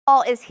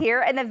Fall is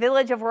here in the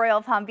village of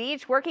Royal Palm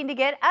Beach, working to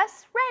get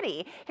us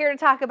ready. Here to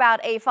talk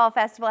about a fall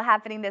festival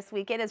happening this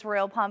weekend is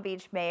Royal Palm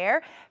Beach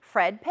Mayor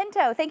Fred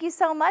Pinto. Thank you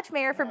so much,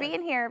 Mayor, for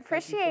being here.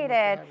 Appreciate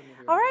it.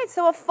 All right,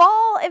 so a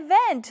fall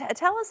event.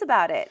 Tell us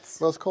about it.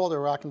 Well, it's called the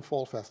Rock and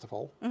Fall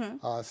Festival.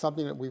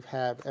 Something that we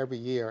have every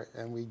year,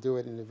 and we do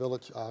it in the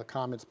Village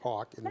Commons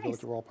Park in the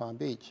village of Royal Palm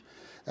Beach.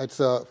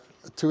 It's a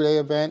two-day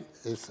event.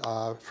 It's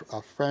a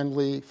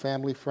friendly,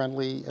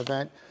 family-friendly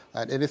event,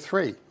 and it is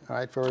free, all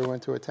right, for everyone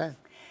to attend.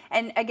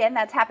 And again,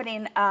 that's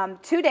happening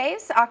 2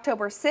 days,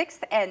 October 6th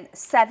and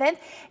 7th.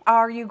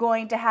 Are you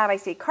going to have, I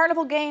see,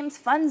 carnival games,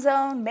 fun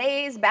zone,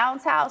 maze,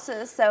 bounce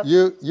houses? So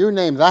you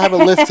name it. I have a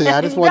list here.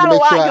 I just wanted to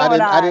make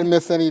sure I didn't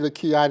miss any of the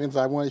key items.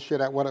 I want to share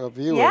that with our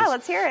viewers. Yeah,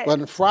 let's hear it.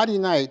 But on Friday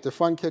night, the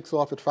fun kicks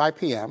off at 5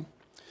 p.m.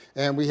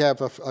 And we have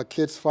a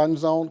kids' fun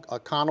zone,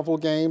 carnival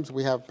games.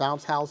 We have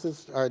bounce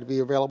houses to be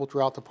available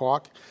throughout the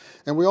park.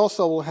 And we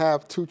also will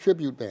have 2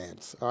 tribute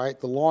bands, all right?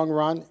 The Long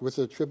Run, which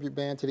is a tribute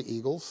band to the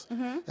Eagles.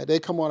 And they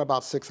come on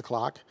about 6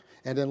 o'clock.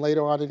 And then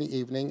later on in the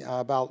evening,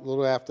 about a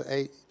little after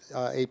 8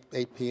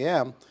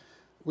 p.m.,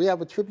 we have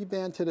a tribute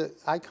band to the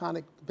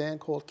iconic band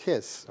called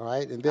Kiss, all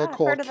right? And they're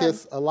called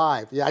Kiss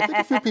Alive. Yeah, I think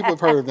a few people have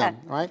heard of them,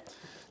 all right?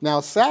 Now,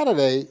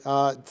 Saturday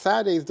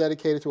is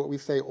dedicated to what we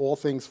say all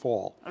things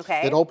fall.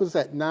 Okay. It opens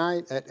at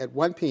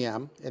 1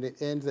 p.m. and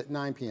it ends at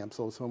 9 p.m.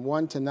 So it's from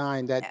 1 to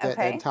 9 that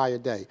entire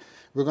day.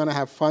 We're going to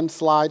have fun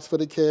slides for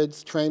the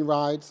kids, train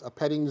rides, a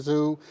petting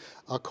zoo,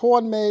 a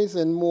corn maze,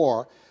 and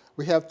more.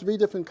 We have 3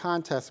 different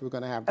contests we're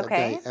going to have that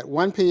day. At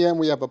 1 p.m.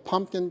 we have a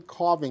pumpkin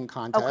carving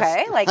contest.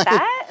 Okay, like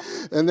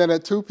that. And then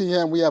at 2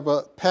 p.m. we have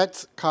a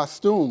pets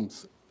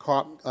costumes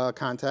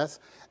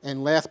contest.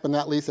 And last but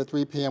not least, at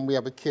 3 p.m., we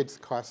have a kids'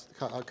 costumes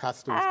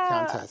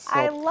contest. So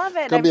I love it.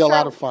 It's going to be a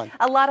lot of fun.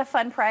 A lot of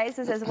fun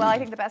prizes as well. I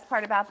think the best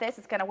part about this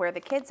is going to wear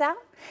the kids out,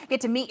 get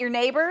to meet your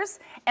neighbors,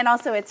 and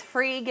also it's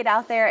free. Get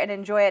out there and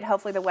enjoy it.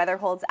 Hopefully the weather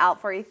holds out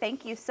for you.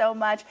 Thank you so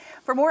much.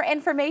 For more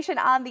information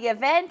on the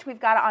event, we've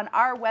got it on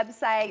our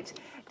website,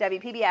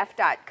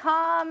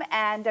 WPBF.com,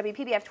 and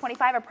WPBF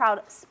 25, a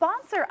proud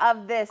sponsor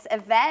of this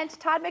event.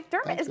 Todd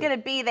McDermott is going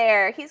to be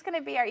there. He's going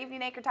to be our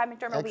evening anchor. Todd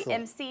McDermott will be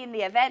emceeing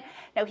the event.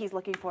 No, he's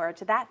looking forward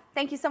to that.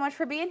 Thank you so much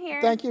for being here.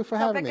 Thank you for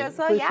having me. Hope it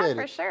goes well. Yeah,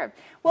 for sure.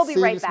 We'll be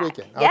right back.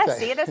 Yes,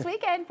 see you this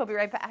weekend. We'll be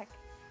right back.